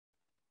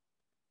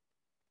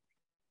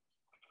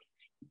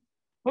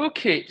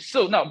Okay,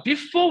 so now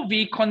before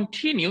we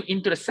continue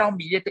into the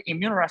cell-mediated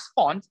immune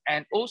response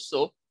and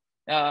also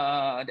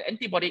the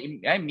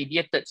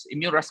antibody-mediated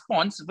immune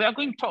response, we are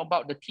going to talk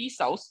about the T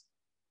cells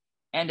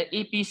and the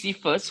APC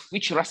first,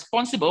 which are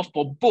responsible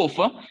for both.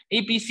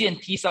 APC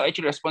and T cell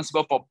actually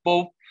responsible for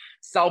both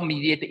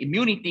cell-mediated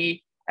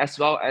immunity as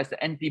well as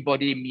the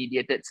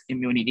antibody-mediated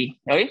immunity.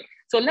 Okay,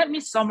 so let me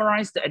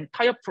summarize the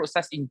entire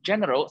process in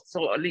general,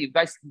 so you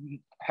guys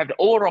have the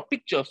overall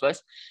picture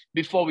first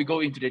before we go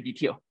into the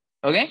detail.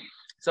 Okay,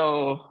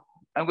 so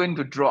I'm going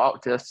to draw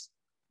out this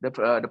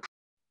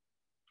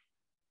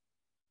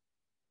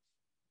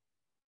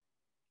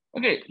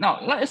Okay, now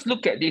let's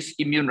look at this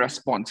immune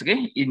response,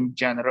 okay, in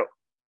general.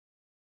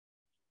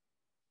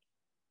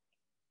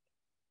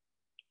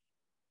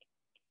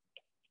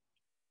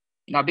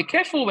 Now, be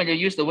careful when you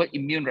use the word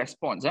immune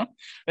response.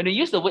 When you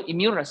use the word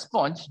immune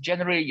response,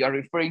 generally you're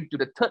referring to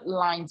the third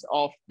lines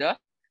of the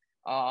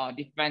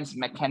defense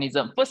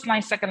mechanism. First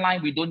line, second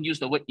line, we don't use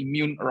the word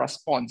immune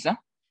response.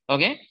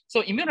 Okay,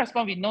 so immune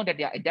response, we know that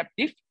they are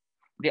adaptive.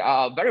 They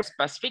are very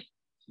specific.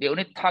 They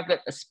only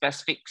target a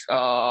specific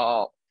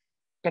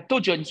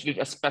pathogens with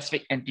a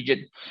specific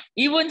antigen.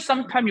 Even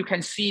sometimes you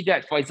can see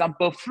that, for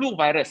example, flu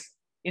virus,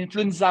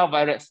 influenza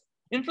virus.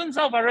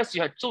 Influenza virus,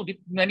 you have so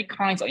many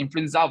kinds of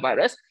influenza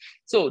virus.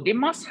 So they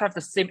must have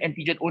the same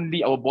antigen,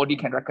 only our body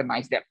can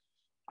recognize them.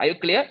 Are you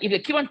clear? If they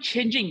keep on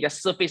changing their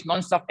surface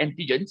non-self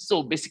antigen,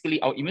 so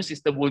basically our immune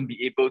system won't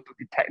be able to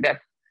detect them.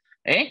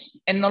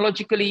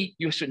 Analogically,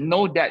 you should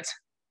know that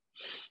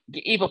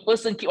if a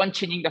person keep on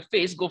changing the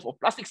face, go for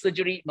plastic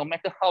surgery, no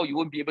matter how, you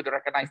won't be able to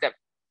recognize them.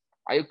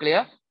 Are you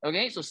clear?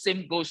 Okay, so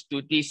same goes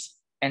to this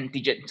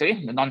antigen,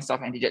 sorry, the non-self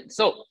antigen.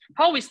 So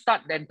how we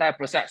start the entire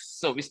process?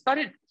 So we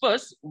started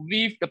first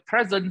with the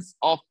presence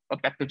of a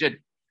pathogen.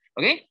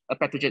 Okay, a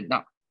pathogen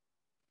now.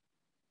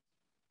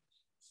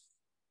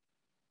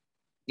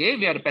 Okay,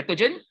 we have the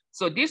pathogen.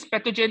 So this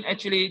pathogen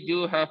actually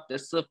do have the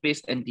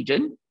surface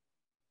antigen,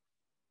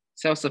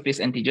 cell surface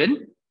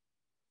antigen.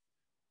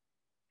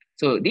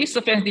 So this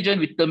surface antigen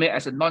we term it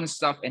as a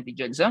non-self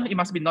antigen. So it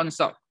must be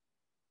non-self.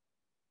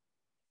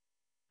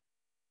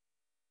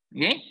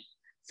 Okay,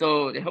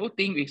 so the whole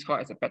thing is called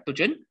as a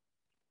pathogen.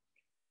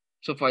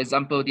 So for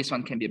example, this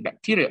one can be a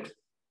bacteria.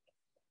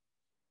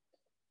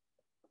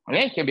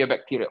 Okay, it can be a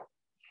bacteria.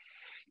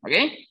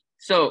 Okay,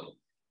 so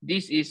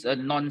this is a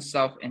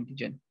non-self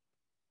antigen.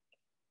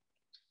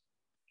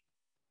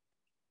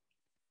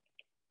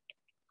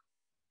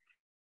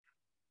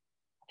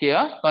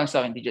 Here,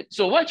 non-self antigen.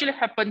 So what actually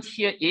happens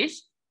here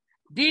is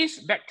this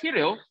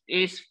bacteria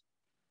is,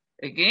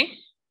 okay,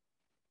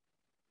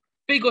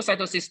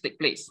 phagocytosis take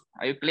place.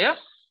 Are you clear?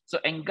 So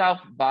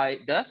engulfed by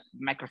the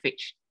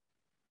macrophage.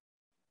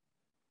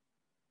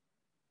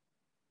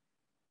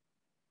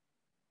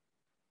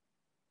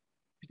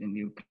 The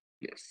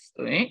nucleus,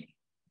 okay?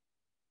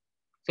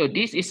 So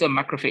this is a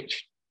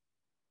macrophage.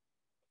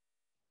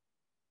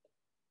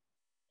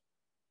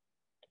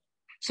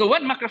 So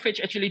what macrophage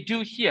actually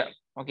do here,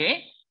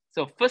 okay?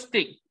 So first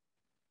thing,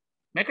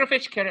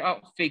 macrophage carry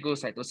out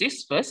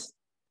phagocytosis first.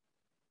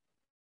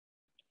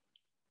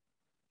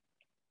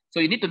 So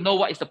you need to know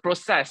what is the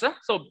process.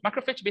 So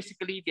macrophage,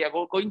 basically, they are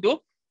going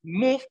to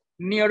move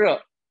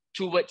nearer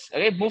towards,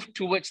 okay, move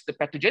towards the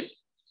pathogen,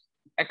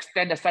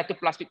 extend the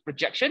cytoplasmic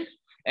projection,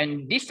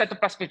 and this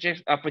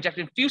cytoplasmic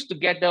projection fuse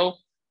together,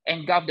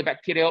 engulf the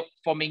bacteria,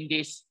 forming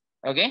this,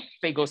 okay,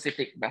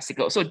 phagocytic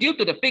vesicle. So due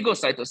to the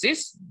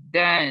phagocytosis,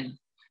 then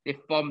they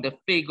form the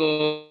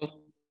phagocytic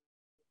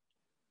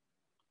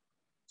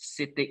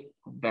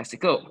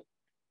vesicle.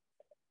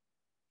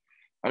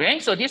 Okay,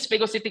 so this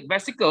phagocytic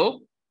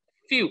vesicle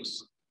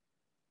fuse,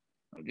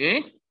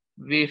 okay,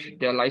 with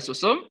the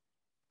lysosome.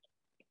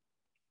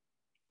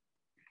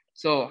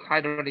 So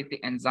hydrolytic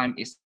enzyme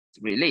is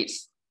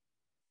released.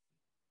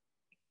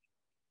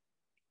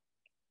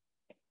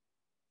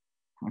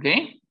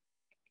 Okay.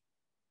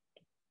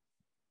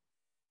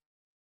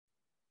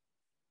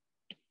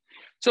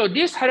 So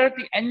this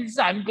hydrolytic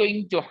enzyme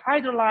going to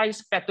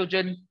hydrolyze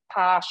pathogen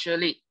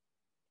partially.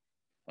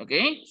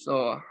 Okay,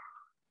 so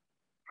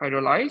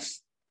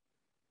hydrolyze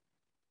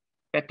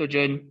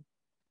pathogen,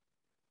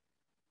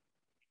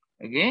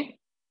 okay,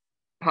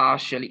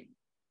 partially.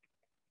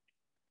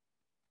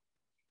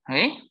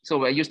 Okay, so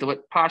we use the word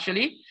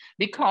partially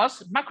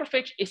because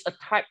macrophage is a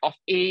type of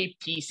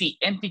APC,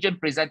 antigen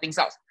presenting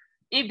cells.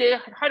 If they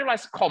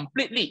hydrolyze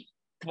completely,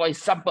 for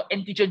example,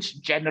 antigens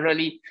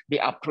generally, they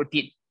are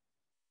protein.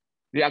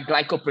 They are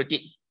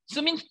glycoprotein. So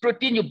it means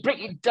protein, you break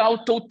it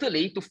down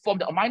totally to form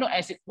the amino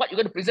acid. What you're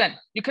going to present?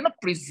 You cannot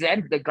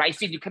present the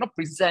glycine. You cannot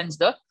present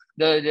the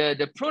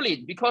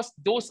proline because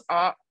those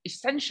are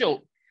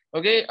essential.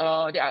 Okay,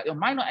 they are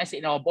amino acid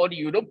in our body.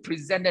 You don't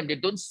present them. They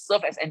don't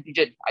serve as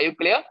antigen. Are you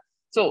clear?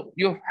 So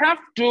you have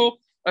to,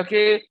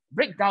 okay,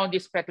 break down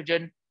this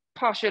pathogen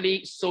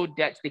partially so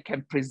that they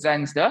can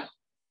present the,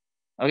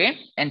 okay,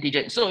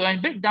 antigen. So when I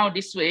break down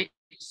this way,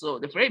 so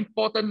the very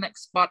important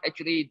next part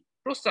actually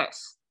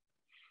process.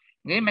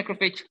 Okay,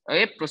 macrophage,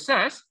 okay,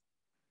 process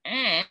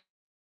and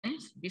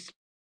display.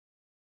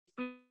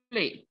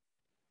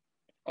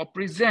 or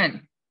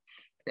present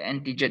the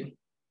antigen.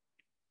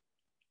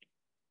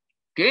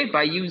 Okay,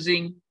 by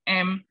using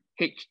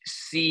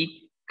MHC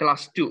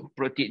class 2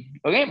 protein.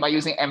 Okay, by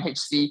using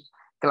MHC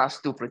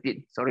class 2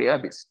 protein. Sorry, a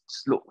bit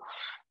slow.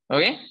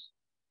 Okay.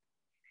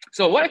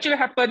 So what actually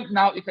happened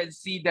now, you can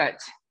see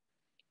that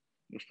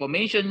the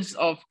formations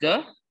of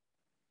the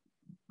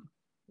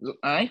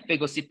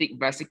phagocytic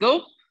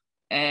vesicle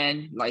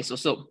and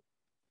lysosome.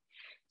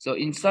 So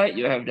inside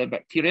you have the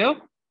bacterial.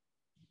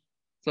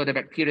 So the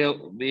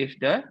bacterial with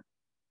the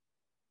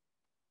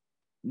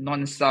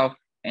non-self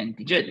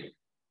antigen.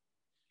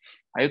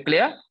 Are you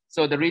clear?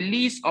 So the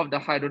release of the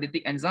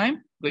hydrolytic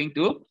enzyme going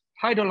to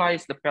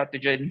hydrolyze the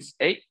pathogens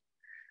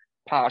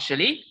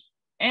partially,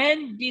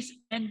 and this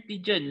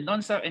antigen,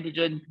 non-self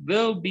antigen,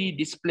 will be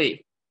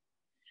displayed.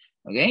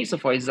 Okay, so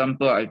for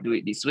example, I'll do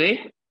it this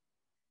way.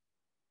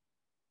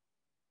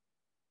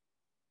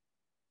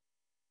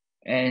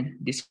 And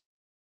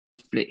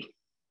display.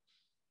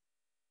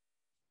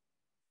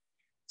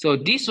 So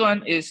this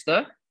one is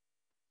the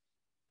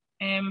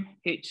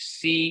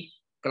MHC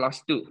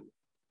class 2.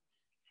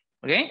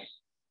 Okay.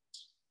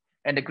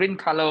 And the green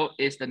color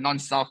is the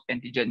non-self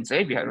antigen.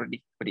 So we have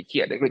already put it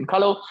here. The green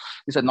color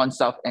is a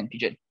non-self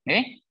antigen.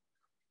 Okay.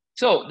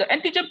 So the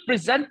antigen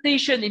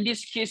presentation in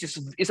this case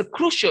is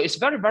crucial. It's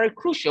very, very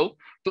crucial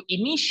to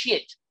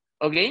initiate,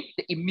 okay,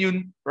 the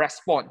immune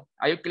response.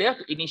 Are you clear?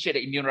 To initiate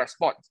the immune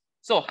response.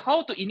 So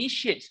how to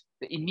initiate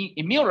the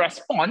immune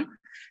response?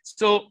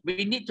 So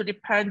we need to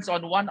depend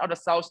on one of the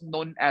cells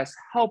known as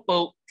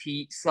helper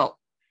T cell.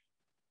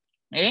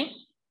 Okay.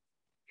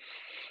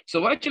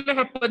 So what actually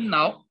happened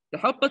now? The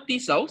helper T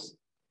cells,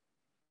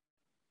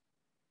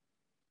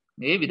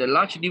 okay, with a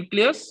large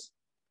nucleus.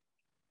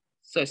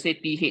 So I say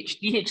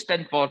TH. TH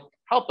stands for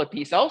helper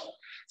T cells.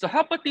 So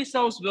helper T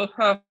cells will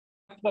have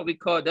what we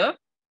call the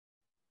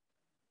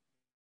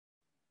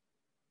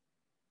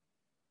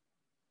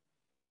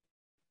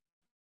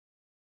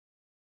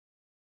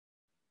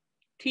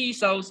T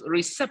cells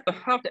receptor,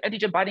 have the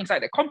antigen binding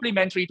site that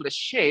complementary to the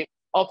shape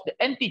of the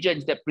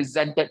antigens that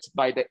presented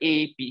by the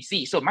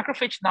APC. So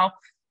macrophage now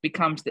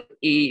becomes the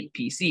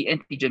APC,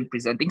 antigen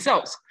presenting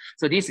cells.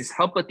 So this is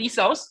helper T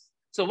cells.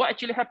 So what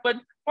actually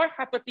happened? Why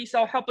helper T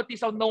cell? Helper T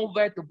cell know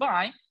where to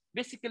bind.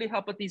 Basically,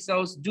 helper T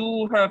cells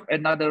do have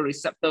another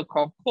receptor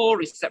called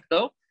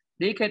co-receptor.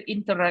 They can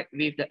interact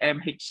with the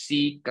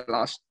MHC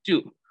class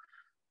 2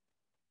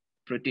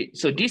 protein.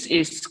 So this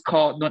is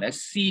called known as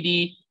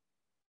CD4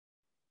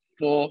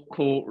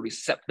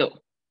 co-receptor.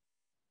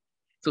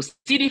 So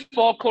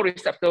CD4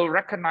 co-receptor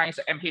recognize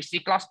the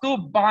MHC class 2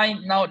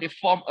 bind. Now they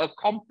form a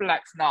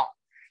complex now.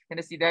 Can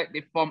you see that?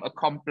 They form a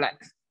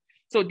complex.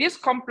 So this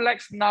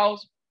complex now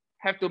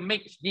have to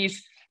make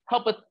these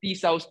helper T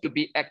cells to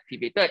be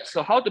activated.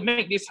 So how to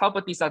make these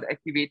helper T cells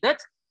activated?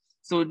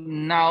 So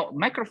now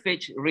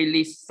macrophage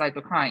release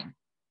cytokine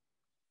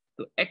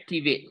to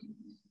activate.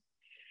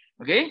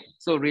 Okay,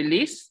 so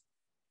release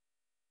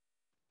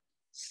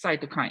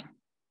cytokine.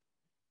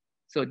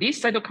 So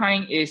this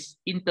cytokine is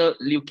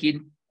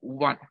interleukin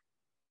 1.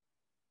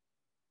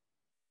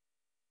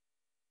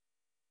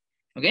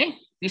 Okay,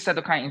 this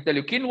cytokine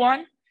interleukin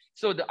 1.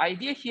 So the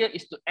idea here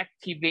is to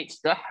activate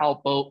the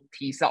helper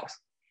T cells.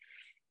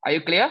 Are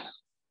you clear?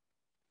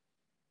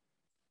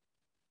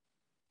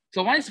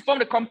 So once you form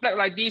the complex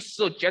like this,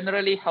 so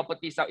generally helper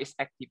T cell is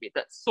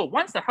activated. So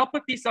once the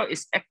helper T cell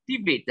is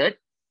activated,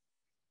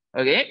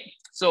 okay,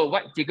 so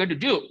what you're going to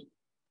do?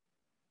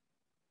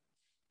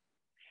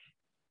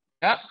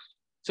 Yeah.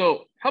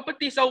 So helper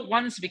T cell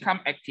once become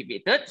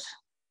activated,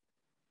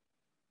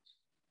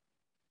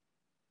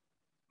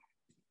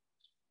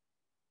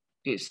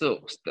 okay,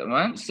 so step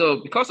 1.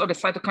 So because of the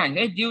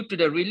cytokine, due to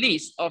the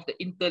release of the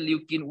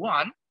interleukin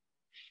 1,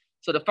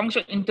 so the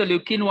function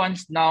interleukin 1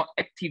 now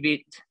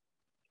activate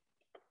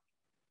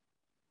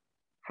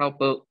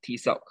helper T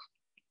cells.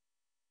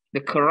 The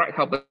correct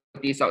helper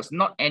T cells,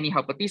 not any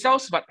helper T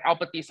cells, but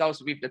helper T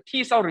cells with the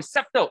T cell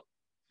receptor.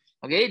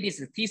 Okay, this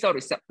is T cell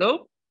receptor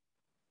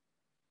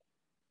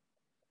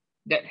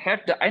that have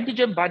the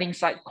antigen binding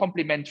site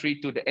complementary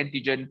to the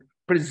antigen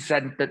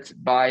presented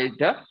by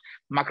the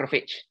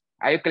macrophage.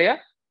 Are you clear?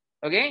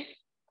 Okay,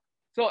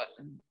 so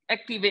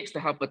activates the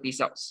helper T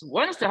cells.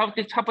 Once the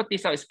helper T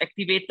cell is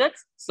activated,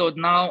 so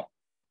now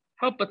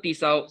helper T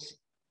cells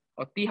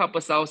or T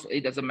helper cells,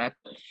 it doesn't matter.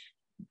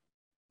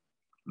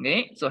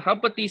 Okay, so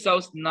helper T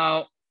cells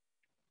now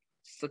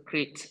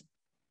secrete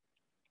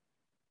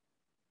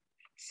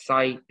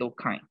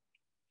cytokine.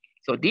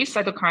 So this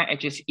cytokine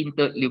actually is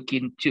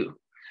interleukin 2.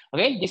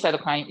 Okay, this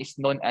cytokine is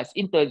known as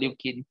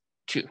interleukin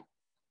 2.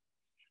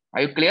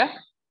 Are you clear?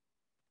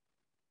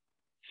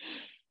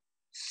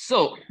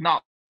 So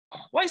now,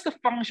 what is the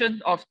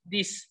function of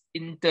this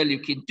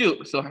interleukin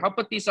 2? So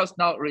helper T cells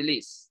now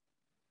release.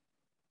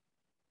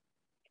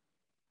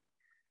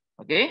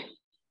 Okay.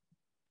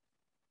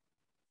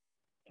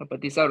 Helper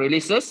T cell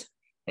releases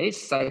a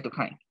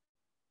cytokine.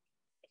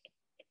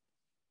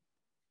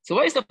 So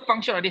what is the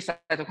function of this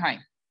cytokine?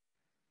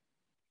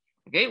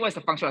 Okay, what is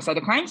the function of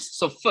cytokines?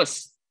 So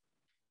first,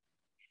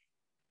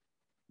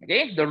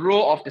 Okay, the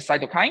role of the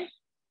cytokine.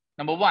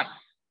 Number one,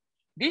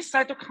 this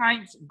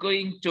cytokine is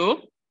going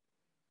to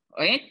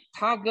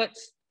target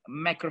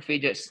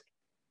macrophages.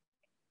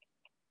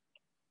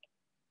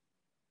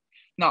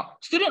 Now,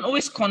 students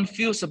always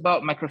confused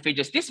about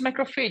macrophages. These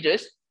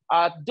macrophages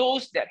are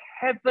those that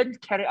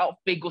haven't carried out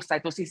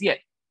phagocytosis yet.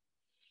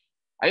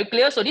 Are you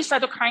clear? So this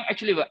cytokine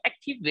actually will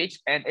activate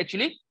and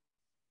actually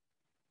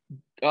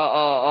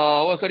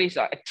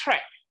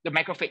attract the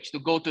macrophage to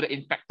go to the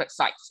infected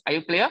sites. Are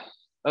you clear?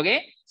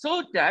 Okay,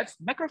 so that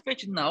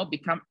macrophage now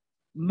become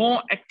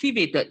more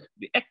activated.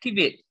 We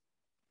activate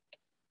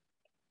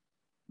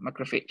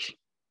macrophage.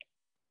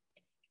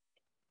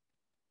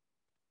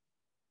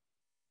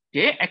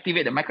 Okay,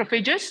 activate the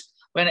macrophages.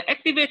 When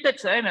activated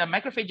the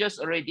macrophages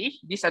already,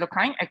 this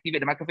cytokine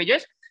activate the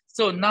macrophages.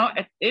 So now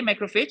a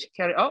macrophage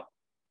carry out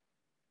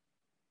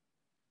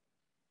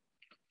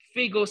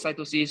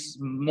phagocytosis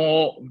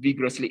more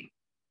vigorously.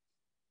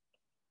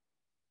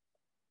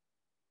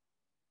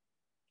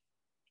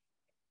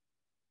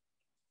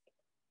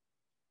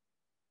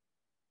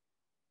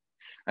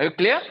 Are you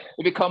clear?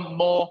 It become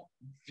more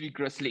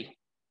vigorously.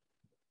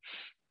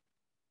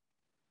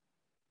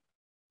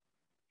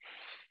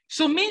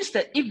 So means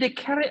that if they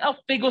carry out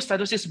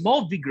phagocytosis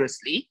more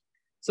vigorously,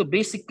 so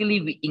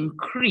basically we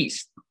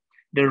increase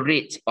the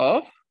rate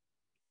of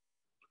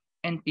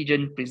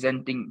antigen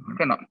presenting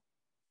phenomenon.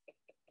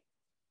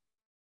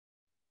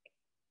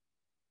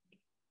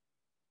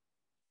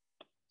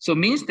 So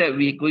means that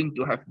we're going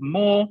to have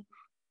more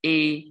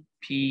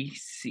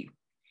APC.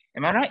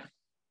 Am I right?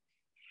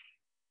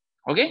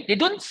 Okay, they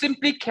don't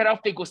simply carry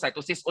out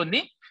phagocytosis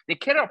only. They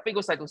carry out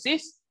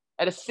phagocytosis.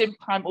 At the same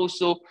time,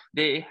 also,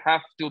 they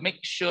have to make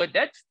sure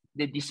that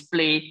they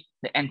display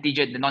the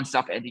antigen, the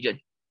non-self antigen.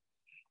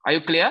 Are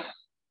you clear?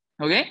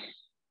 Okay.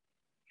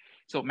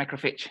 So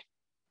macrophage.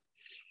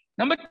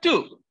 Number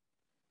two,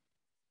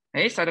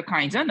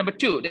 cytokines. Number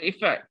two, the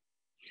effect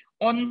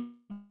on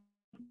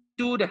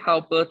to the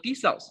helper T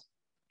cells.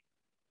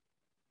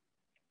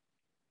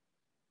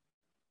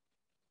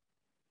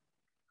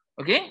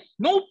 Okay,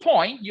 no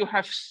point you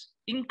have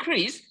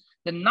increased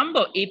the number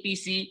of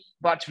APC,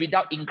 but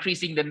without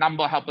increasing the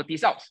number of helper T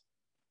cells.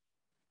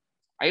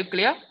 Are you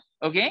clear?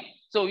 Okay,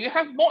 so you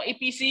have more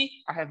APC,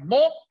 I have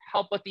more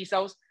helper T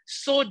cells,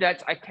 so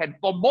that I can,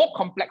 for more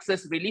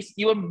complexes, release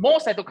even more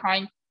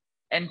cytokine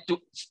and to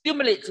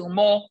stimulate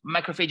more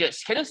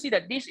macrophages. Can you see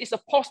that this is a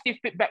positive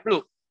feedback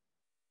loop?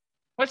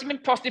 What does it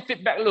mean positive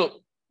feedback loop?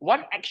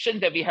 One action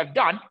that we have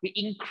done, we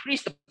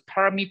increase the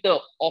parameter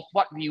of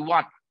what we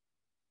want.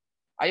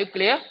 Are you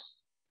clear?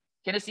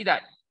 Can you see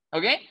that?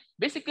 Okay.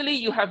 Basically,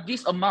 you have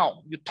this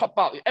amount, you top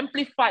out, you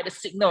amplify the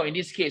signal in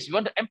this case. You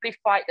want to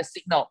amplify the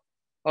signal.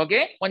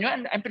 Okay. When you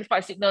want to amplify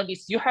signal,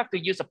 you have to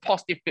use a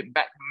positive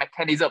feedback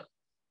mechanism.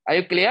 Are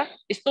you clear?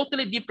 It's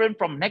totally different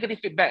from negative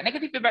feedback.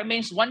 Negative feedback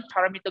means one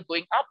parameter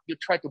going up, you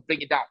try to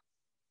bring it down.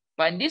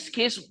 But in this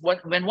case,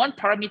 when one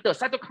parameter,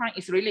 cytokine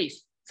is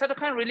released,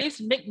 cytokine release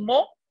make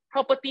more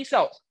helper T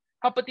cells.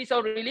 Helper T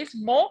cell release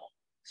more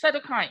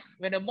cytokine.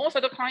 When the more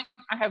cytokine,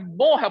 I have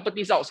more helper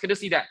T cells. Can you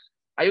see that?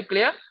 Are you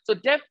clear? So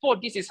therefore,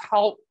 this is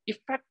how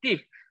effective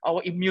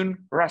our immune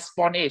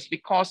response is,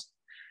 because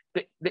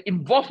the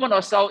involvement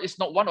of cell is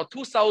not 1 or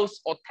 2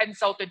 cells or 10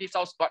 cells, 20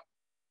 cells, but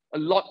a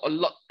lot,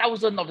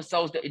 thousands of the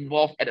cells that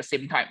involve at the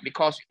same time,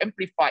 because you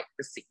amplify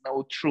the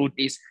signal through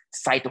this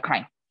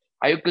cytokine.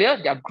 Are you clear?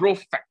 They are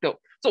growth factor.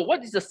 So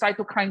what does the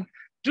cytokine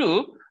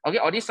do? Okay,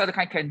 or this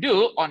cytokine can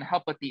do on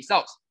helper T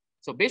cells.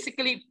 So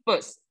basically,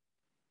 first,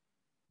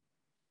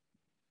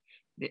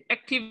 they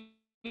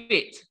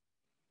activate,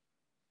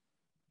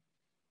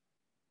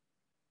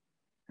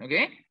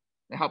 okay,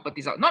 the helper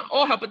T cells. Not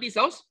all helper T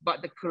cells,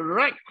 but the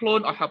correct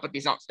clone of helper T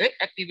cells. They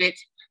activate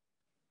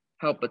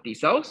helper T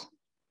cells.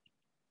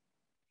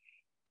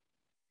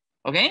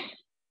 Okay,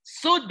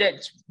 so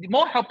that the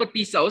more helper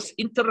T cells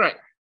interact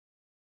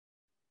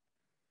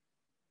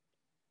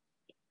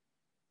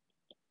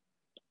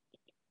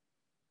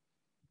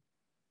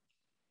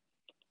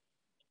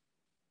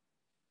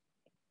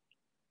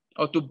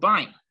or to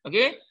bind,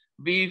 okay,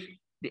 with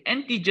the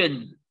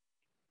antigen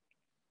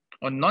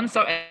or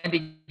non-self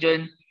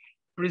antigen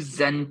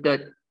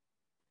presented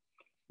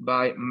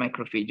by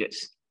macrophages.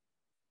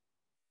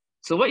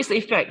 So what is the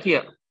effect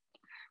here?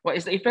 What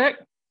is the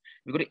effect?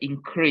 We're going to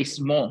increase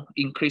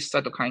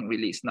cytokine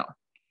release now.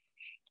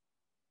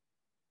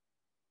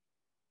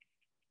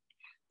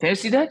 Can you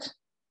see that?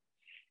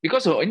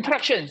 Because of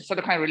interaction,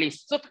 cytokine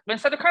release. So when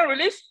cytokine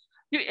release,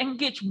 you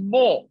engage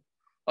more,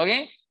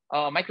 okay,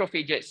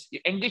 macrophages.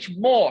 You engage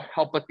more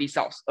helper T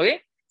cells,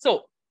 okay?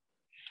 So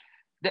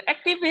the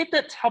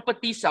activated helper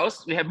T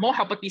cells, we have more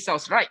helper T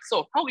cells, right?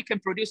 So how we can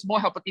produce more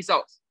helper T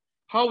cells?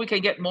 How we can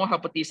get more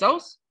helper T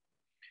cells?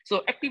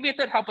 So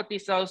activated helper T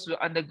cells will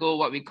undergo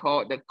what we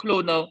call the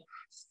clonal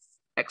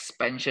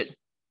expansion.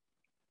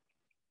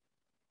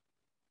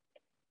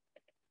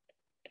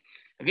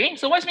 Okay,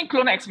 so what's mean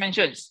clonal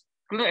expansions?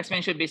 Clonal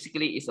expansion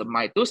basically is a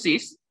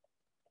mitosis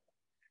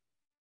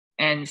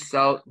and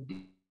cell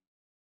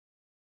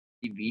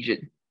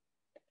division.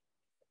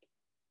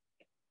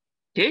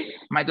 Okay,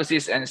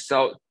 mitosis and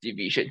cell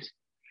division.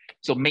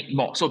 So make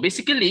more. So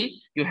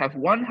basically, you have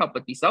one helper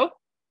T cell,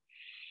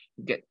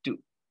 you get 2.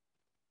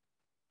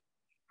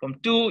 From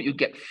 2, you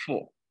get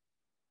 4.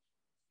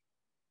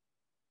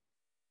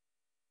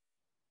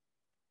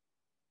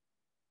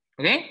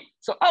 Okay,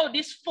 so out of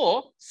these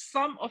 4,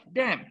 some of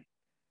them,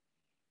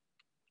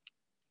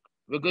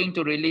 we're going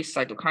to release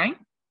cytokine.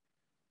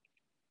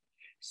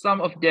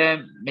 Some of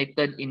them may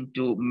turn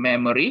into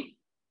memory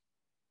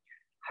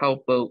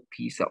helper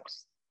T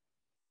cells.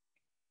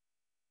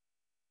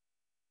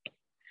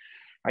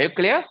 Are you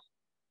clear?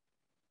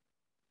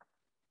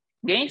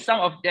 Okay, some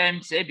of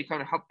them say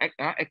become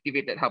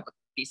activated helper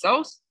T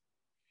cells.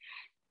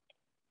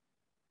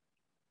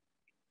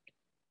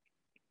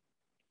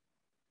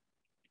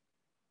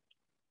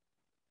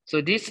 So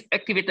this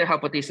activated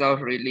helper T cell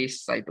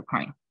release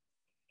cytokine.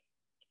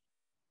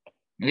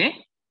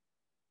 Okay,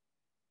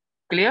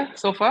 clear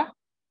so far?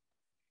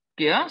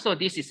 Clear? So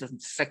this is the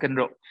second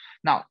row.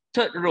 Now,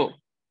 third row.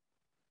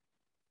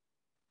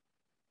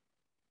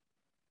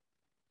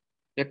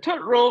 The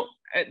third row,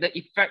 the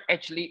effect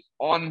actually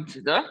on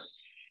the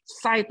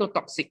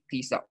cytotoxic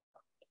T cell.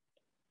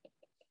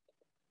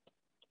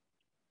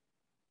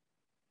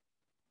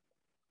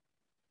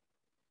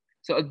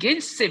 So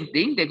again, same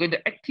thing, they're going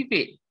to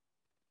activate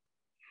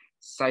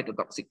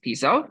cytotoxic T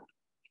cell.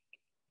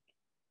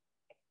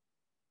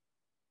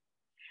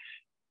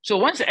 So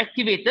once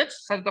activated,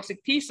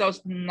 cytotoxic T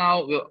cells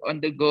now will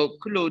undergo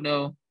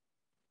clonal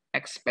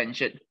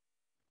expansion.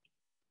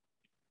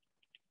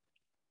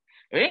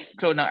 Okay,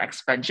 clonal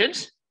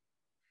expansions.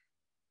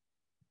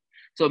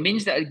 So it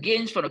means that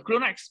again, for the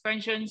clonal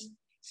expansions,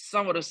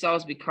 some of the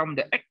cells become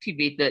the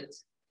activated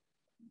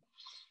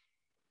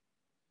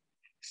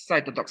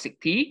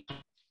cytotoxic T.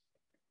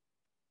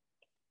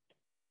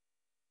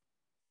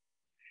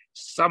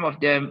 Some of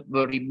them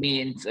will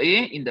remain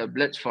in the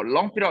blood for a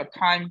long period of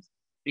time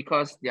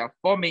because they are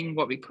forming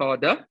what we call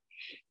the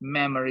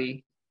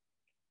memory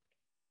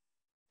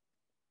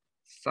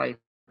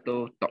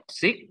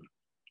cytotoxic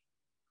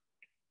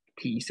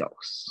T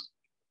cells.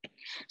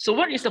 So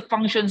what is the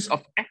functions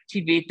of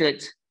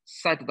activated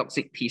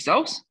cytotoxic T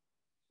cells?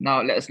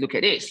 Now let's look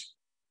at this.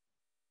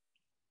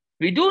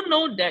 We do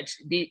know that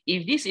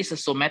if this is a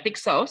somatic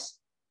cells,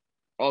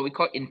 or we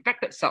call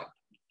infected cell.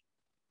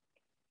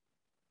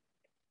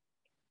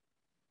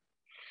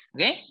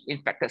 Okay,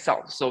 infected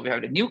cells. So we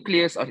have the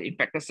nucleus of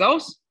infected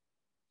cells.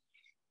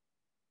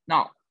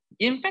 Now,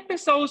 infected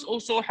cells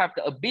also have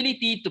the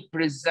ability to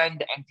present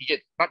the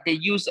antigen, but they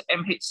use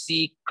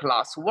MHC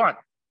class 1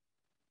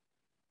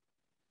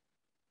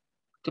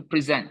 to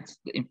present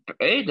the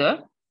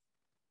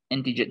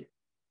antigen.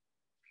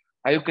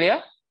 Are you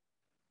clear?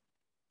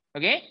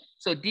 Okay,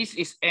 so this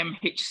is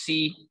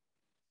MHC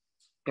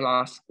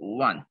class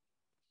 1.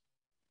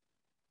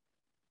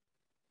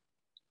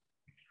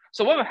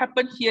 So what will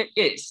happen here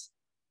is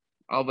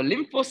our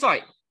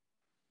lymphocyte,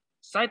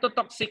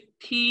 cytotoxic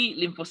T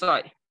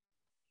lymphocyte,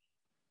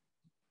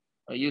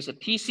 I use a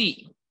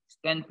TC,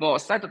 stand for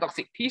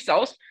cytotoxic T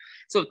cells.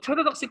 So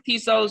cytotoxic T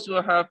cells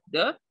will have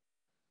the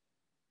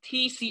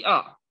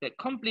TCR, that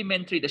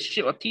complementary, the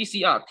shape of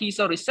TCR, T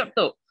cell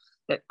receptor,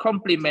 that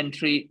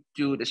complementary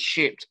to the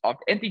shape of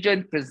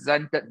antigen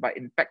presented by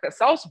infected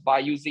cells by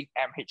using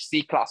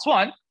MHC class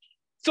 1.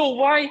 So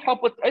why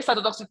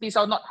cytotoxic T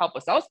cell, not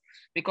helper cells?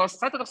 Because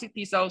cytotoxic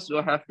T cells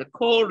will have the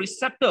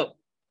co-receptor.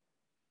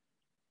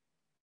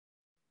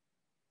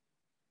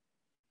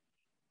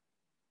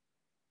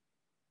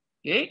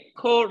 Okay,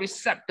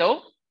 co-receptor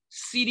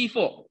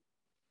CD4.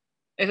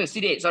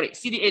 CD8, sorry,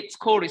 CD8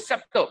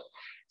 co-receptor.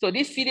 So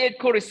this CD8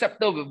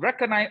 co-receptor will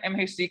recognize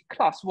MHC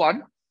class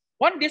 1.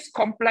 When this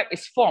complex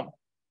is formed,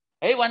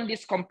 okay, when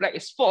this complex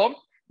is formed,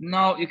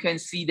 now you can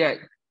see that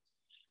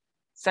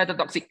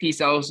cytotoxic T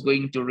cells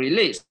going to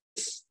release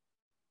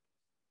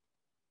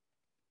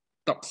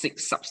toxic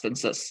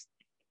substances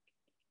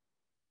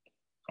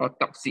or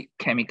toxic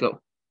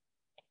chemical.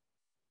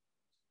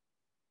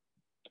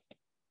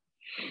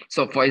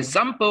 So for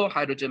example,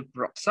 hydrogen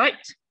peroxide,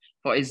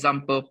 for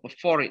example,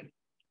 perforin.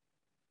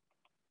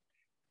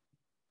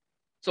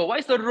 So what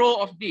is the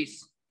role of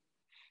this?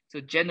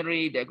 So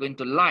generally, they're going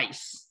to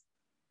lyse.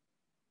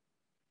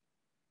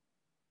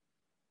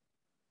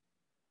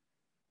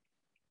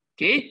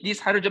 Okay, these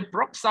hydrogen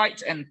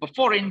peroxides and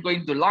perforin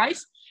going to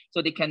lyse,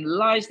 so they can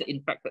lyse the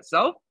infected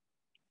cell.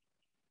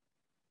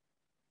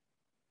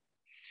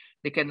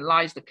 They can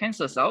lyse the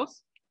cancer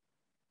cells.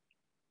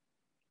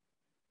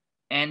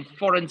 And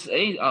foreign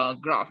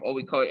graft, or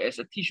we call it as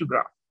a tissue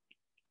graft,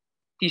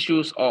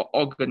 tissues or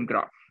organ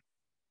graft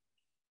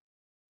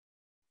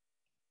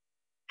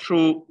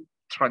through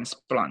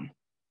transplant.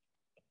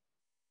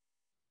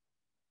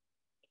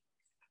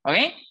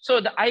 Okay,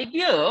 so the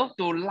idea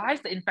to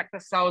lyse the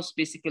infected cells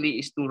basically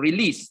is to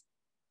release,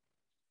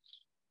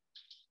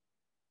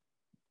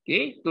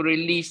 okay, to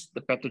release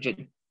the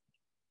pathogen.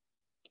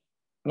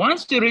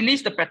 Once you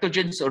release the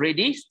pathogens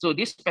already, so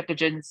these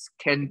pathogens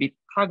can be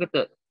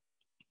targeted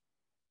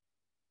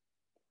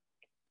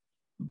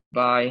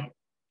by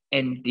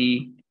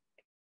anti-infectives.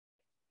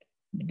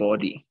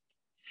 antibody,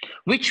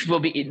 which will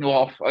be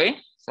involved, okay?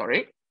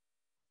 Sorry,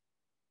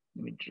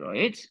 let me draw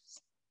it.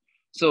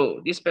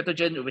 So this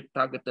pathogen will be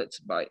targeted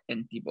by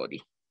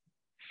antibody.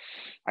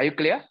 Are you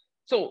clear?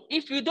 So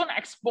if you don't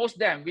expose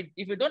them,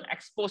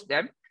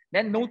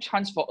 then no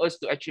chance for us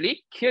to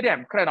actually kill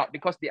them, correct or not?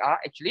 Because they are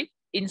actually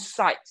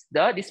inside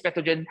this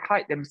pathogen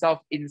hide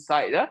themselves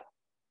inside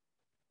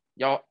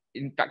your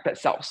infected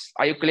cells.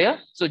 Are you clear?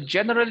 So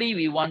generally,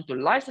 we want to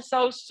lyse the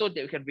cells so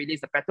that we can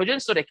release the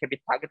pathogen so they can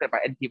be targeted by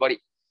antibody.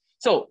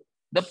 So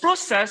the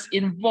process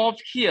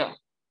involved here,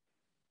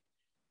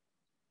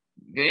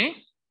 okay,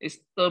 is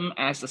termed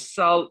as a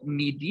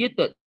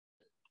cell-mediated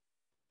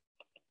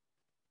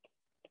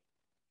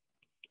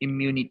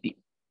immunity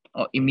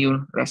or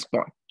immune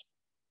response.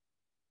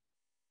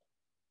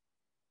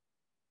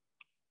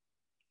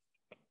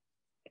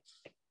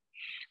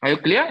 Are you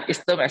clear?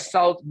 It's termed as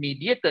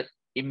cell-mediated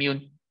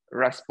immune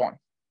response.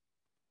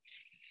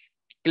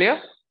 Clear?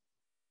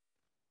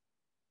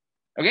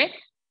 Okay?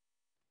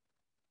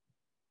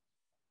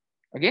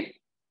 Again?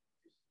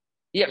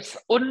 Yes,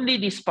 only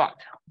this part.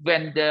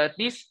 When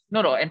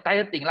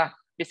entire thing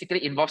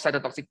basically involves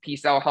cytotoxic T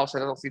cell, how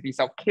cytotoxic T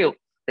cell kill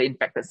the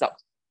infected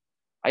cells.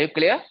 Are you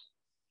clear?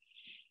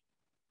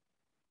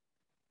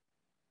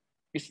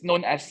 It's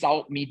known as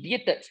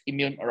cell-mediated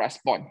immune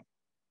response.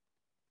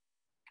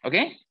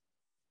 Okay?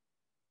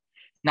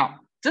 Now,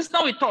 just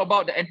now we talked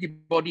about the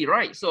antibody,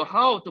 right? So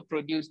how to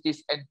produce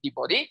this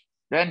antibody?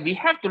 Then we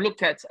have to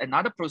look at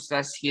another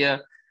process here,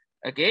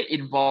 okay,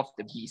 involve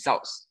the B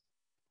cells.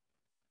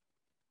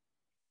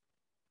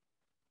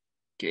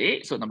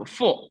 Okay, so number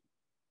 4,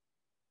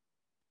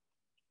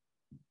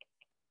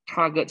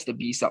 targets the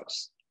B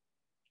cells.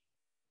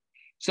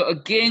 So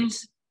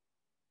against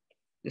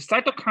the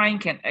cytokine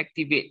can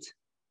activate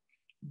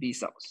B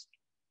cells.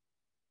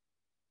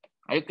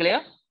 Are you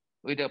clear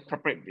with the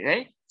appropriate,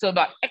 right? So,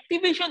 but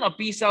activation of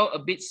B cell a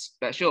bit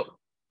special.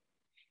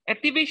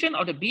 Activation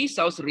of the B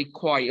cells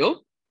require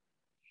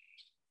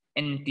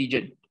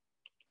antigen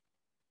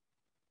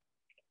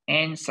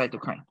and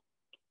cytokine.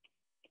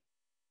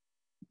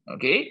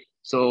 Okay,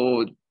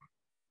 so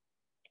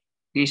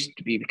this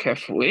to be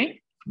careful with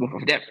both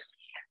of them.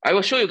 I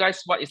will show you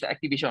guys what is the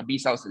activation of B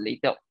cells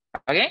later.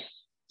 Okay,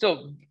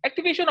 so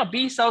activation of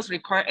B cells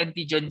require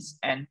antigens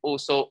and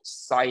also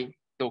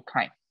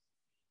cytokine.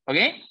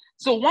 Okay,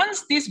 so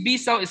once this B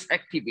cell is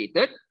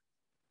activated,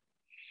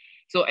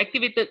 so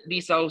activated B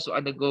cells will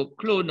undergo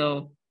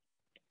clonal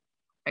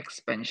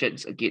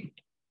expansions again.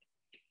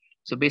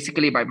 So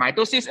basically by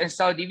mitosis and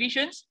cell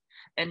divisions,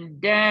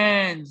 and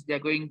then they're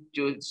going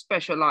to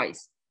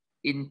specialize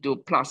into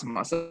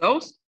plasma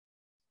cells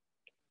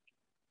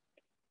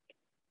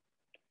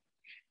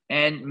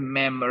and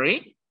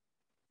memory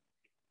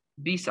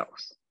B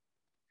cells.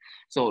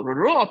 So the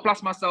role of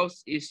plasma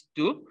cells is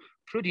to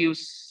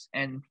produce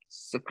and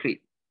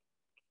secrete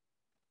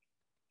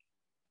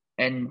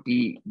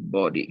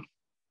antibody.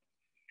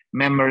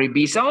 Memory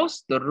B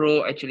cells, the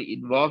role actually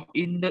involved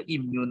in the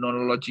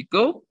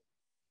immunological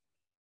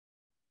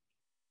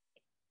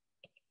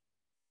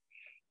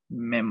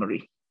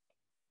memory.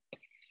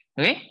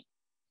 Okay,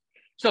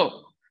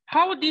 so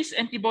how this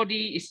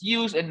antibody is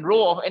used and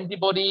role of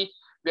antibody,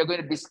 we are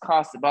going to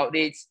discuss about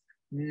this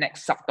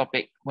next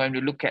subtopic when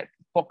we look at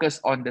focus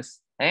on this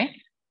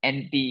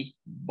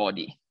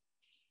antibody.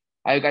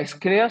 Are you guys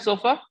clear so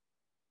far?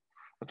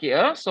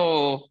 Okay,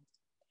 so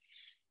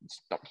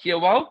stop here a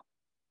while.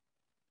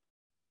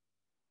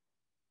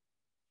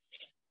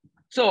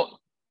 So,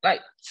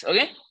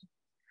 okay.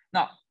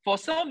 Now, for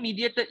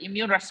cell-mediated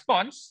immune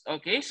response,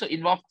 okay, so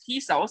involve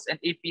T cells and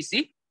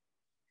APC.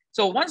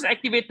 So once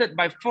activated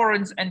by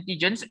foreign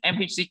antigens,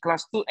 MHC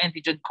class 2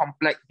 antigen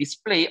complex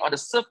display on the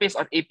surface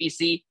of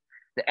APC,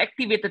 the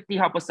activated T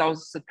helper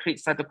cells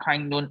secrete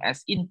cytokine known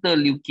as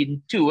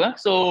interleukin-2.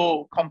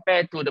 So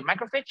compared to the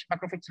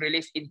macrophage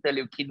release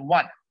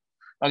interleukin-1.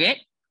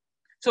 Okay.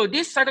 So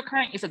this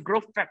cytokine is a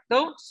growth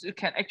factor, so it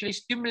can actually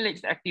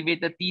stimulate the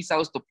activated T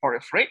cells to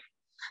proliferate.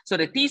 So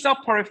the T cell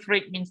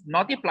proliferate means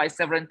multiply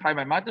several times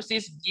by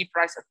mitosis, give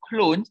rise a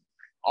clone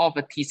of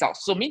the T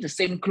cells. So means the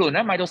same clone,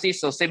 mitosis,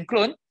 so same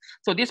clone.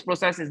 So this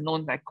process is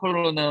known as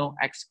clonal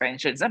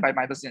expansion by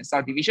mitosis and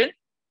cell division.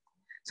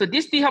 So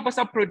this T helper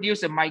cell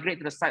produce and migrate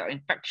to the site of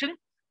infection,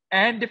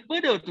 and the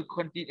further to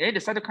continue, the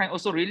cytokine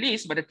also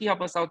released by the T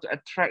helper cell to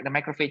attract the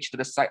macrophage to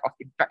the site of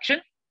infection.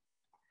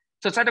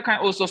 So cytokine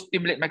also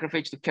stimulate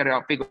macrophage to carry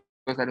out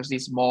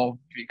phagocytosis more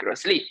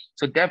vigorously.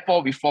 So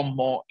therefore, we form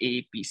more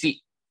APC.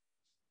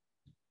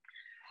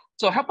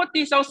 So helper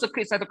T cells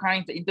secrete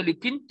cytokines, the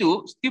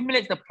interleukin-2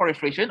 stimulates the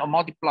proliferation or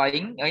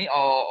multiplying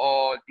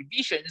or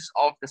divisions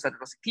of the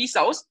cytotoxic T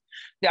cells.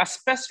 They are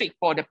specific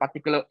for the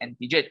particular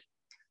antigen.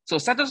 So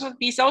cytotoxic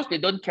T cells, they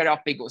don't carry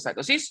out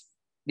phagocytosis.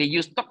 They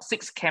use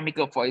toxic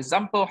chemical, for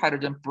example,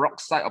 hydrogen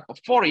peroxide or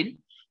porphyrin,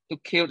 to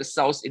kill the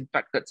cells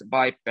infected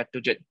by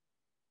pathogen.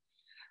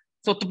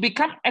 So to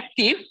become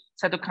active,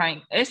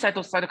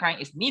 cytokine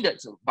is needed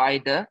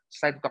by the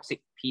cytotoxic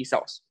T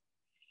cells.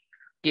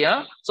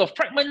 Yeah, so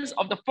fragments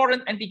of the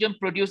foreign antigen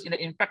produced in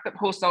the infected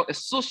host cell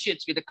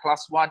associates with the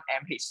class 1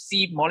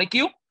 MHC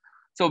molecule.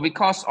 So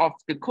because of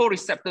the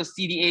co-receptor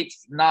CD8,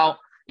 now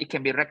it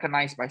can be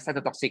recognized by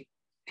cytotoxic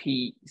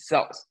T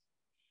cells.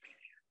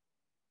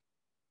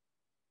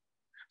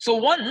 So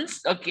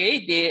once,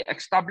 okay, they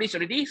established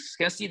already, you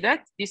can see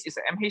that this is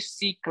an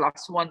MHC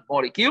class 1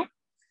 molecule,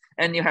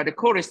 and you have the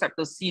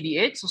co-receptor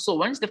CD8. So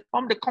once they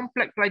form the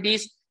complex like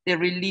this, they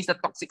release the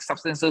toxic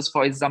substances,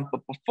 for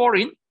example,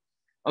 porphyrin,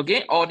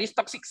 okay, or these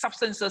toxic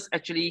substances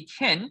actually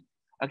can,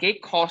 okay,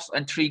 cause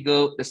and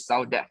trigger the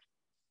cell death.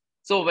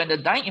 So when the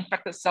dying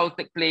infected cell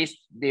take place,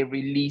 they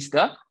release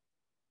the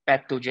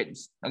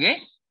pathogens,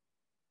 okay?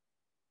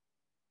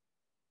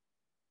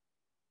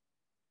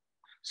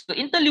 So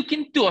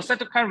interleukin-2 or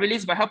cytokine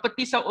released by helper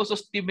T cell also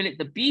stimulate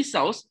the B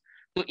cells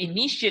to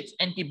initiate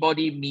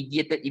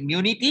antibody-mediated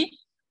immunity,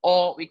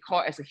 or we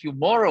call as a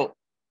humoral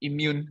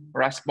immune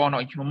response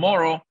or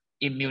humoral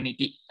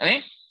immunity,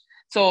 okay?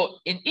 So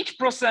in each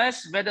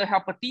process, whether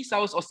helper T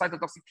cells or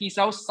cytotoxic T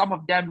cells, some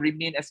of them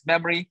remain as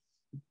memory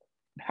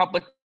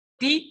helper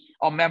T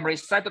or memory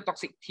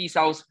cytotoxic T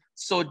cells,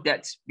 so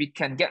that we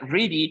can get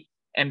ready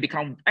and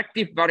become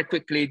active very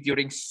quickly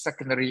during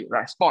secondary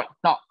response.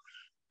 Now,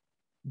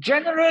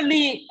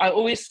 generally, I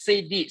always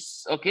say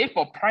this, okay,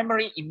 for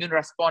primary immune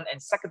response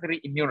and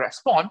secondary immune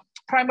response,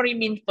 primary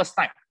means first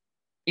time.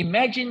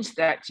 Imagine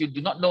that you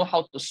do not know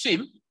how to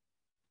swim,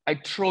 I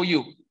throw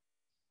you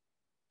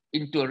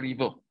into a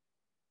river.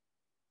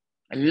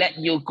 I let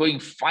you go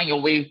and find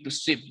your way to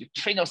swim. You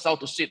train yourself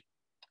to swim.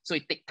 So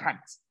it takes time.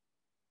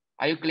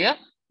 Are you clear?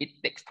 It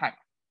takes time.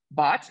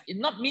 But it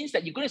not means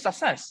that you're going to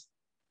success.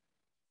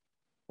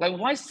 Like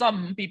why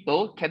some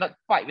people cannot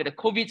fight with the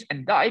COVID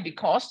and die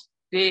because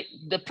the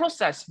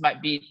process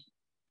might be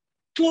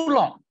too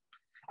long.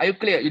 Are you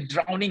clear? You're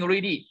drowning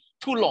already,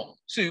 too long.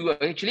 So you will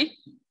actually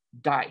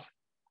die.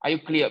 Are you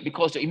clear?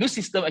 Because the immune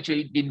system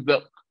actually didn't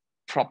work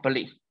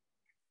properly.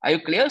 Are you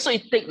clear? So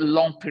it takes a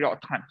long period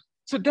of time.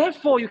 So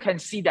therefore, you can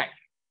see that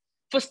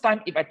first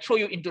time, if I throw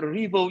you into the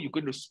river, you're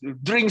going to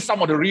drink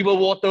some of the river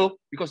water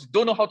because you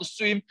don't know how to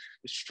swim,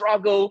 you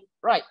struggle,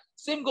 right?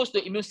 Same goes to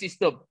the immune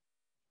system.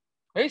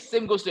 Okay,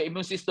 same goes to the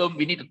immune system.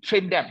 We need to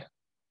train them.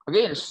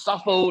 Okay, they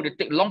suffer, they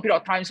take a long period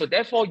of time. So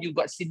therefore, you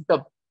got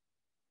symptom.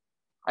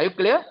 Are you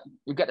clear?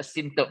 You get a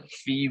symptom,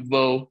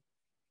 fever,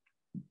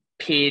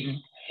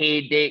 pain,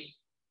 headache,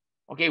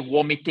 okay,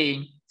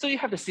 vomiting. So you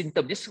have the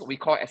symptom. This is what we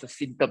call as a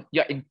symptom.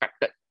 You're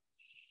infected.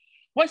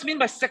 What's meant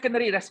by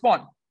secondary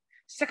response?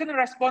 Secondary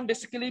response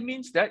basically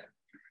means that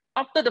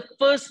after the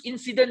first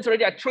incident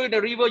already, I throw you in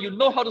the river, you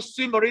know how to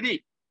swim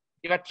already.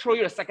 If I throw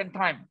you a second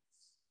time,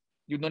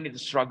 you don't need to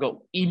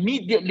struggle.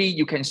 Immediately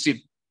you can swim.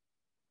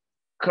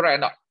 Correct or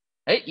not?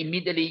 Right?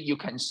 Immediately you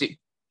can swim.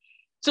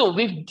 So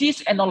with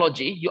this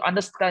analogy, you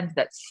understand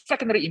that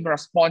secondary immune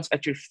response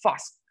actually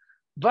fast.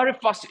 Very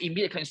fast, you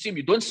immediately can swim.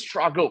 You don't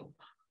struggle.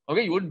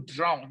 Okay, you won't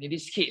drown in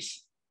this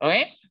case.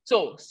 Okay,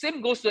 so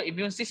same goes to the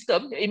immune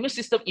system. The immune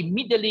system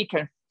immediately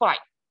can fight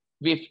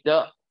with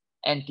the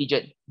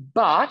antigen.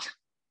 But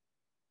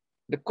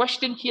the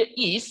question here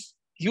is,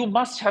 you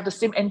must have the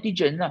same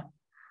antigen.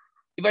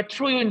 If I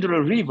throw you into the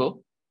river,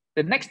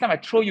 the next time I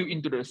throw you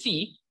into the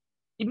sea,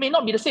 it may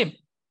not be the same,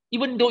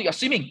 even though you're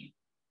swimming.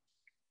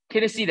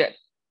 Can you see that?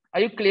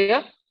 Are you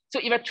clear? So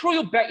if I throw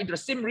you back into the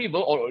same river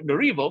or the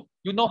river,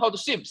 you know how to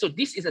swim. So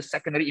this is a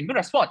secondary immune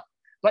response.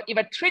 But if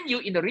I train you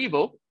in the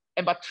river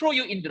and but throw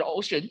you into the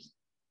ocean,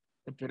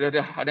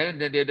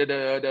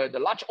 the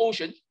large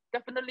ocean,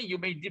 definitely you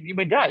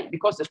may die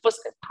because the first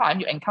time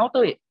you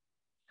encounter it.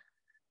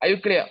 Are you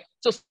clear?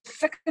 So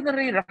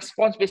secondary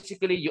response,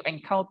 basically you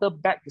encounter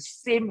back the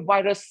same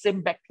virus,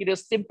 same bacteria,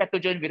 same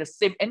pathogen with the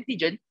same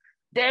antigen.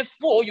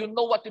 Therefore, you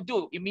know what to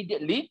do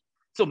immediately.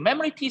 So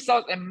memory T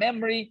cells and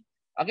memory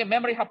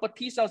helper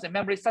T cells and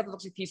memory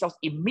cytotoxic T cells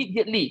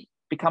immediately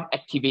become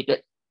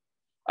activated.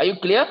 Are you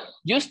clear?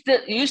 You still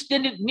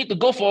need to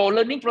go for a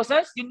learning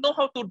process. You know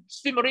how to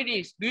swim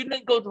already. Do you need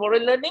to go for a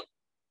learning?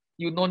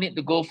 You don't need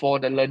to go for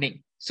the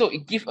learning. So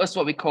it gives us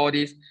what we call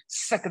this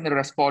secondary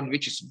response,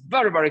 which is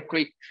very, very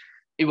quick.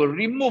 It will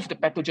remove the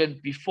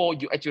pathogen before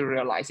you actually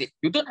realize it.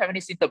 You don't have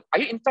any symptom. Are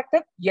you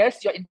infected?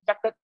 Yes, you're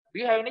infected.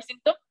 Do you have any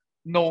symptom?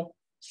 No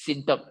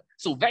symptom.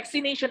 So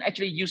vaccination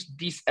actually uses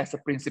this as a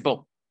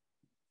principle.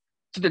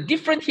 So the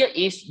difference here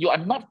is you are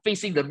not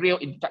facing the real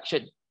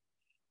infection.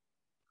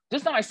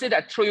 Just now I said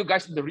that I throw you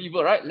guys in the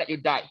river, right? Let you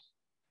die.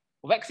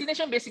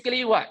 Vaccination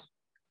basically what?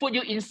 Put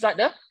you inside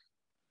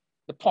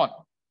the pond,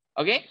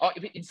 okay? Or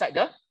if inside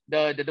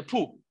the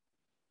pool,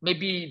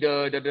 maybe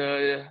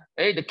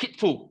the kid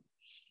pool.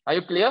 Are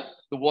you clear?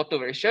 The water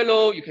very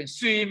shallow, you can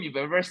swim, you're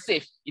very, very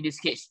safe in this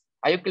case.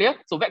 Are you clear?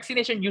 So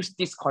vaccination use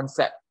this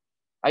concept.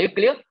 Are you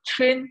clear?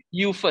 Train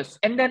you first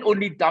and then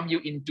only dump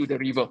you into the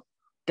river.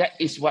 That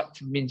is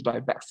what means by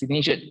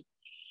vaccination.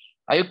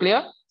 Are you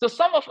clear? So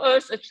some of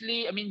us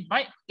actually,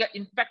 might get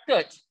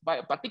infected by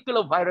a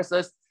particular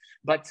viruses,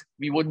 but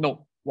we won't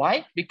know.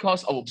 Why?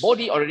 Because our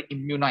body already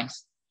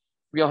immunized.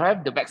 We all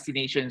have the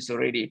vaccinations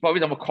already, for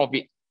example,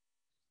 COVID.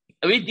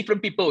 With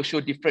different people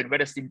show different,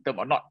 whether symptom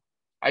or not.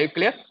 Are you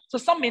clear? So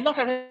some may not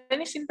have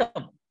any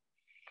symptom.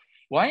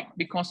 Why?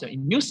 Because your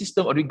immune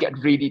system already get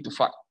ready to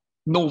fight,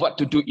 know what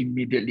to do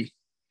immediately.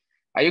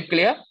 Are you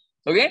clear?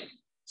 Okay.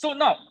 So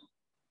now,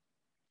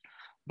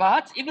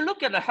 but if you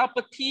look at the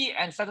helper T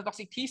and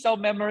cytotoxic T cell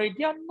memory,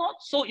 they are not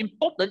so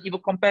important if you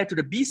compare to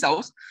the B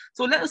cells.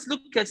 So let us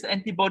look at the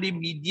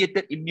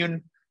antibody-mediated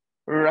immune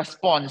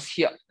response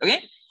here.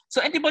 Okay.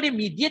 So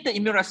antibody-mediated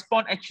immune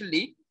response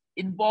actually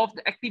involve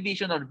the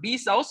activation of the B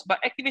cells, but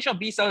activation of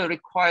B cells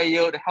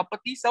require the helper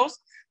T cells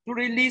to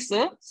release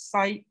a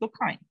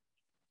cytokine.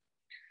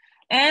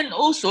 And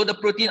also the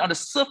protein on the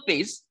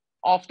surface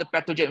of the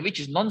pathogen, which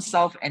is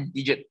non-self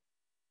antigen.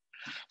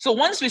 So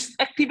once we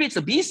activate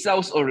the B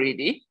cells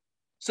already,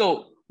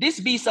 so these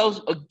B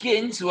cells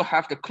again will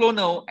have the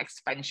clonal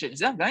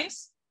expansions, yeah,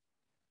 guys?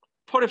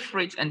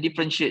 Proliferate and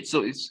differentiate.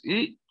 So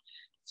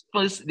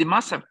first, they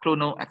must have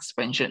clonal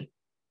expansion.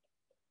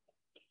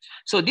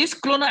 So these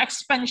clonal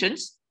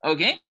expansions,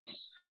 okay,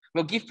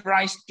 will give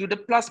rise to the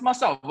plasma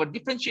cell, will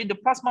differentiate the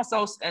plasma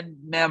cells and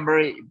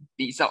memory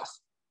B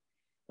cells.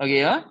 Okay,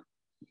 yeah?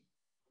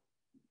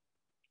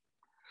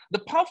 The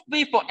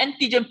pathway for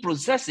antigen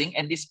processing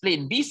and display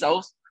in B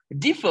cells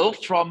differ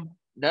from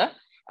the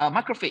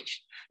macrophage.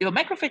 If a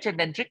macrophage and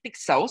dendritic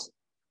cells,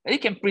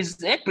 it can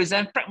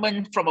present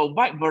fragments from a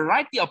wide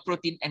variety of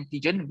protein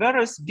antigen,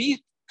 whereas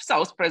B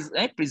cells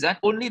present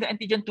only the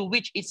antigen to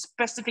which it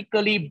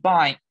specifically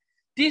binds.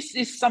 This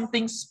is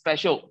something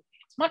special.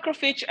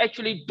 Macrophage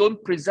actually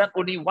don't present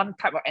only one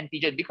type of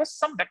antigen because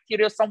some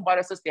bacteria, some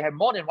viruses, they have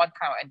more than one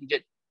kind of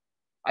antigen.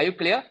 Are you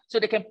clear? So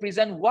they can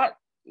present what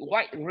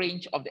wide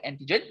range of the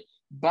antigen,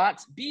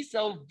 but B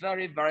cell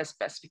very, very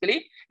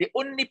specifically, they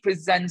only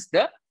presents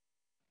the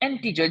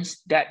antigens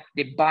that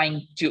they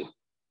bind to.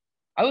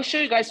 I will show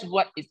you guys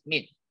what it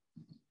means.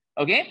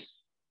 Okay,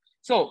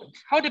 so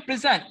how they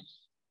present?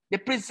 They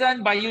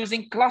present by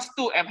using class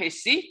 2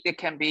 MHC. They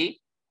can be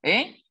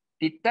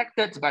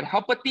detected by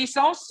helper T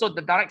cells. So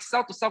the direct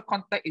cell-to-cell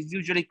contact is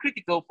usually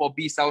critical for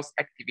B cells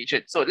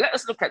activation. So let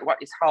us look at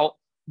how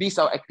B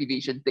cell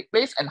activation take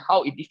place and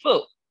how it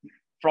differs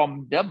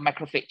from the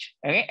macrophage,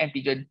 okay,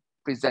 antigen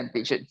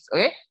presentations,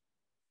 okay?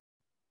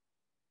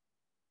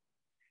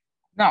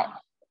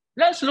 Now,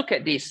 let's look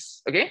at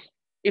this, okay?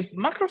 If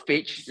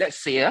macrophage,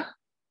 let's say,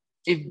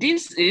 if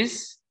this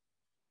is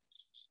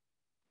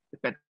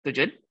the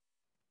pathogen,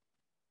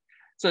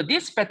 so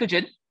this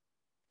pathogen,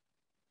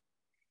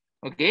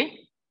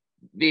 okay,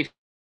 with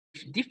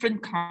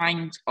different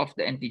kinds of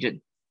the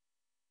antigen.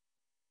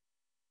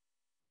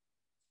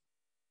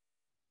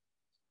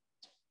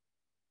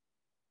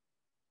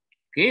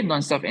 Okay,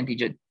 non-self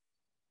antigen.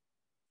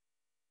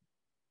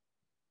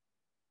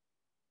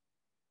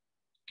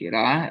 Okay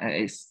lah,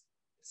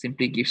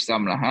 simply give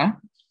some lah, huh?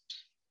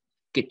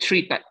 Okay,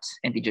 3 types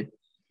antigen.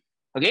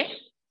 Okay,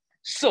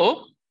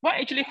 so what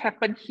actually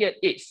happened here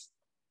is,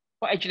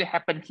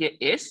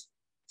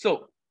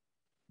 so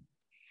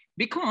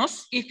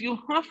because if you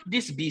have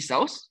these B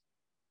cells,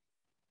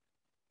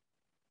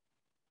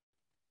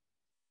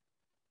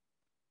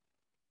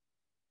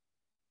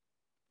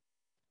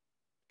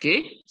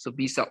 okay, so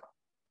B cell.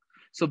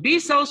 So B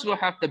cells will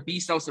have the B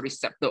cells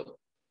receptor.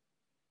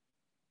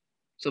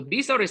 So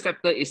B cell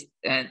receptor is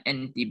an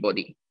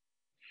antibody.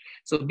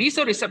 So B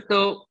cell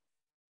receptor,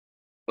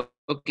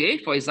 okay,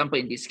 for example,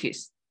 in this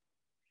case.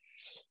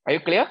 Are you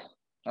clear?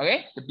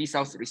 Okay, the B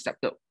cells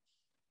receptor.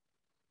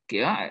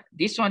 Okay,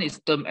 this one is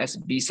termed as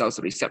B cells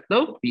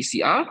receptor,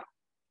 BCR.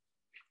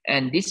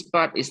 And this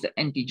part is the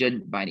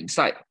antigen binding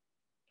site.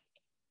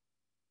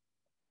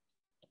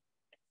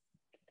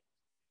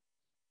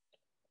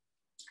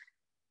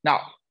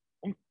 Now,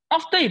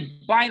 after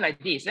it binds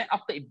like this,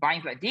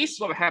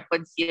 what will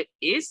happen here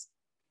is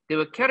they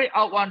will carry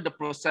out the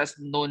process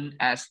known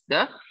as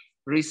the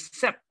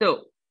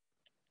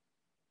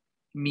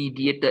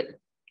receptor-mediated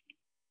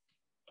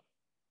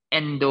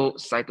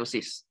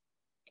endocytosis.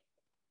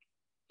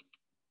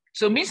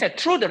 So it means that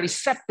through the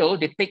receptor,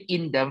 they take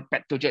in the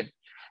pathogen.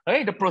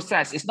 Okay, the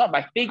process is not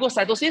by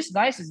phagocytosis,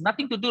 guys. It's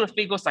nothing to do with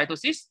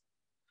phagocytosis.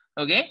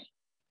 Okay.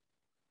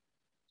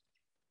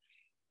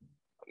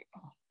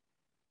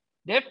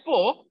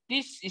 Therefore,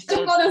 this is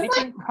a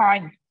different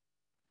kind.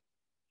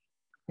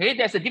 Okay,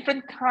 there's a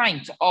different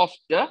kind of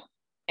the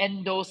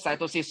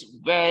endocytosis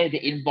where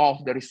they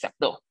involve the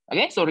receptor.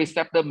 Okay, so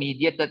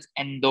receptor-mediated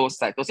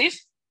endocytosis.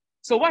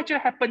 So what actually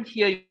happened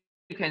here,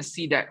 you can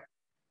see that.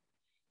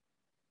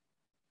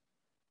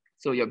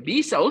 So your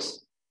B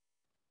cells,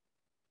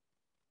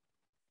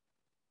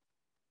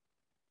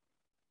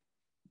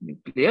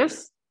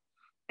 nucleus,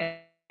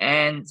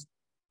 and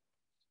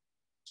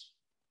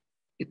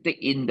you take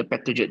in the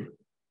pathogen.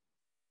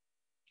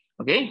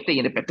 Okay, take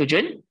in the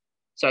pathogen.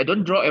 So I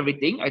don't draw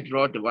everything, I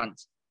draw the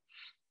ones.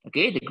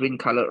 Okay, the green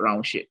color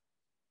round shape.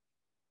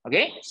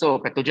 Okay, so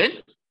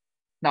pathogen.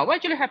 Now what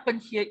actually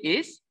happened here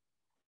is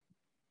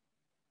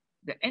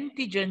the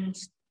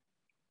antigens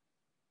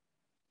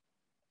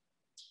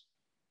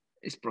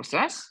is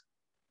processed.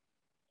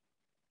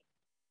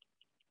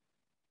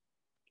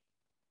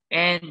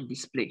 and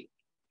display.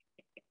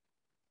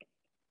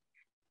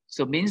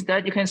 So means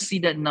that you can see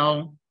that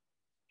now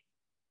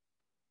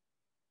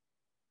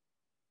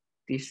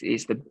this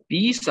is the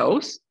B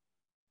cells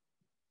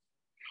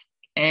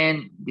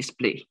and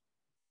display.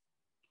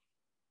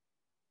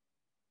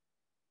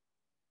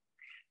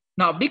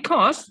 Now,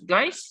 because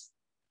guys,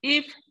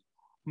 if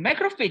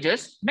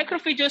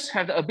macrophages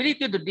have the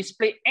ability to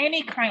display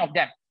any kind of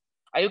them.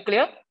 Are you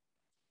clear?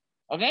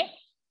 Okay.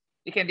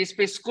 You can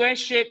display square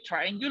shape,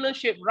 triangular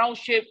shape, round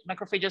shape.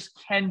 Macrophages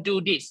can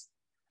do this.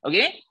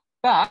 Okay.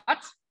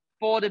 But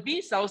for the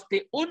B cells,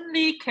 they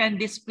only can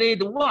display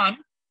the one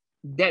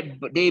that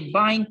they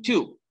bind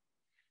to.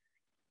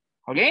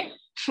 Okay.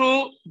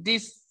 Through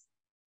this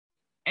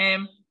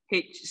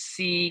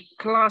MHC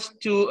class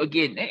 2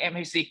 again.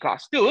 MHC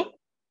class 2.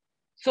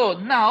 So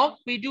now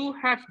we do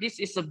have this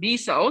is a B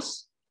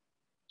cells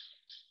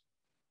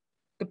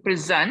to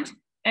present,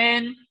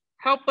 and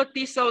helper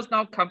T cells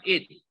now come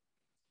in.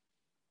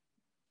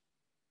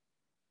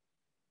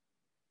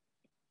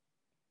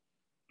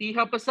 T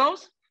helper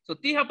cells. So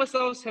T helper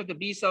cells have the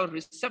B cell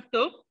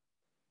receptor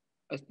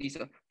as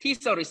T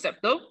cell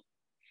receptor.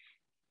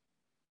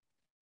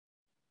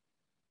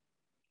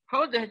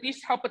 How do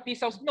these helper T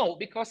cells know?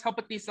 Because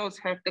helper T cells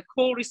have the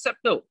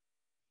co-receptor.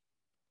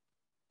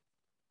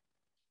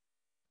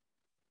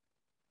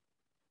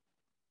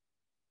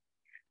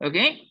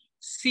 Okay,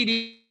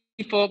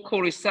 CD4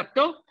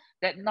 co-receptor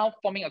that now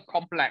forming a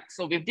complex.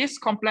 So with this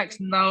complex,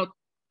 now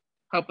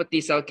helper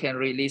T cell can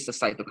release the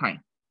cytokine.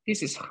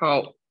 This is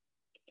how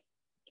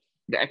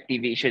the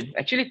activation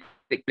actually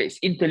take place.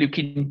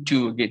 Interleukin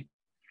 2 again.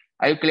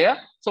 Are you clear?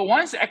 So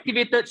once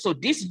activated, so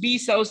these B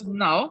cells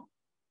now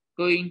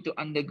going to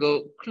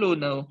undergo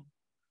clonal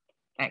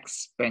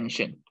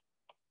expansion.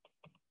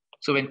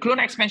 So when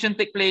clonal expansion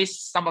take place,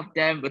 some of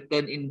them will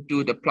turn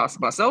into the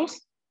plasma cells.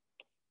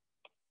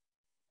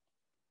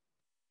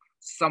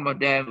 Some of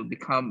them will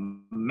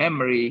become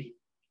memory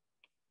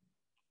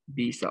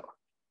B cell.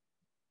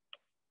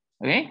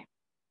 Okay.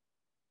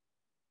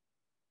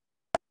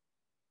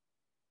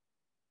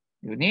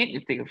 You need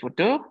to take a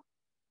photo.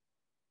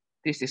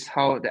 This is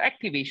how the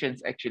activations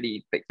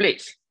actually take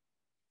place.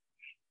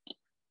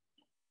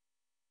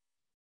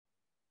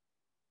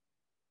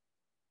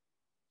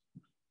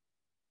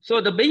 So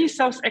the B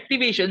cells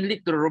activation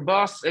lead to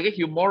robust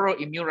humoral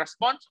immune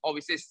response, or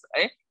which is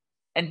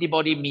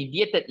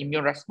antibody-mediated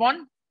immune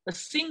response. A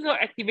single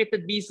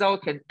activated B cell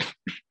can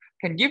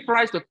give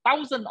rise to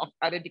thousands of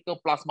identical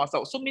plasma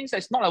cells. So it means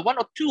it's not like one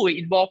or two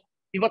involved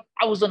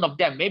thousands of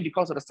them, maybe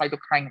because of the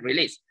cytokine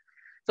release.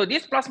 So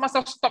these plasma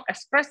cells stop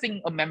expressing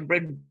a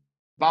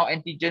membrane-bound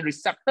antigen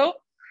receptor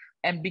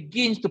and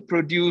begins to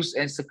produce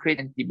and secrete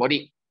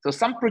antibody. So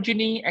some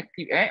progeny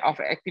of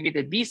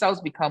activated B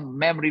cells become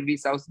memory B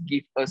cells,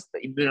 give us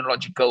the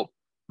immunological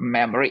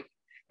memory.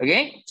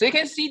 Okay, so you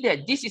can see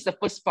that this is the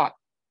first part.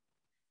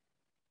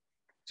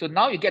 So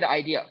now you get the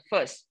idea.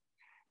 First,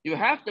 you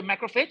have the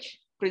macrophage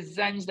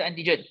presents the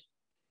antigen.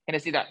 Can I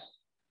see that?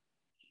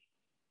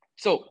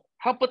 So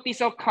helper T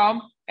cell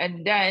come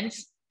and then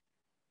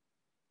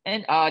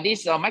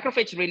this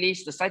macrophage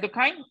release the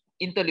cytokine,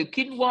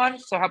 interleukin 1.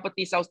 So helper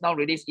T cells now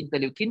release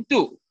interleukin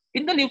 2.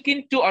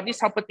 Interleukin 2 or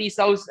these helper T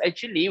cells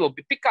actually will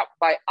be picked up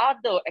by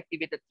other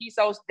activated T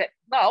cells that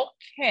now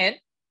can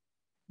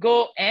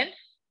go and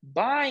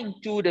bind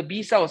to the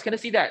B cells. Can you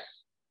see that?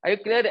 Are you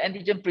clear? The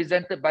antigen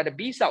presented by the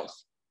B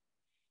cells.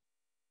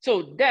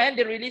 So then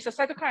they release a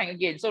cytokine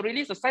again. So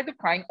release a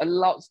cytokine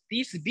allows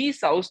these B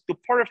cells to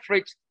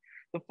proliferate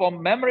to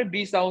form memory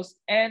B cells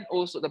and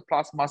also the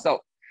plasma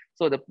cell.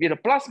 So with the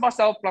plasma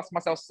cell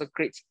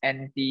secretes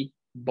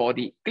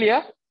antibody.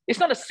 Clear? It's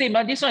not the same.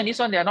 This one and this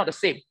one, they are not the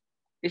same.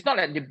 It's not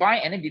like they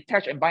bind and then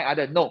detach and bind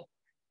other. No.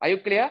 Are you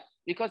clear?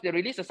 Because they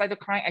release the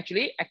cytokine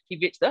actually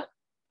activates the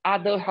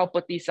other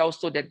helper T cells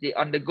so that they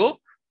undergo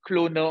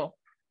clonal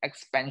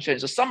expansion.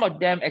 So some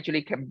of them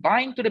actually can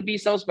bind to the B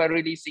cells by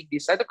releasing the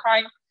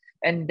cytokine,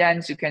 and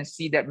then you can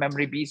see that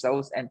memory B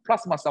cells and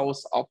plasma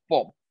cells are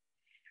formed.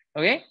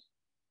 Okay.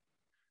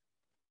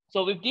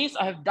 So with this,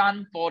 I have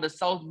done for the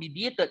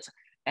cell-mediated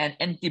and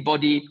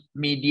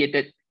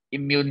antibody-mediated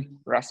immune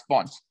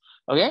response.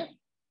 Okay.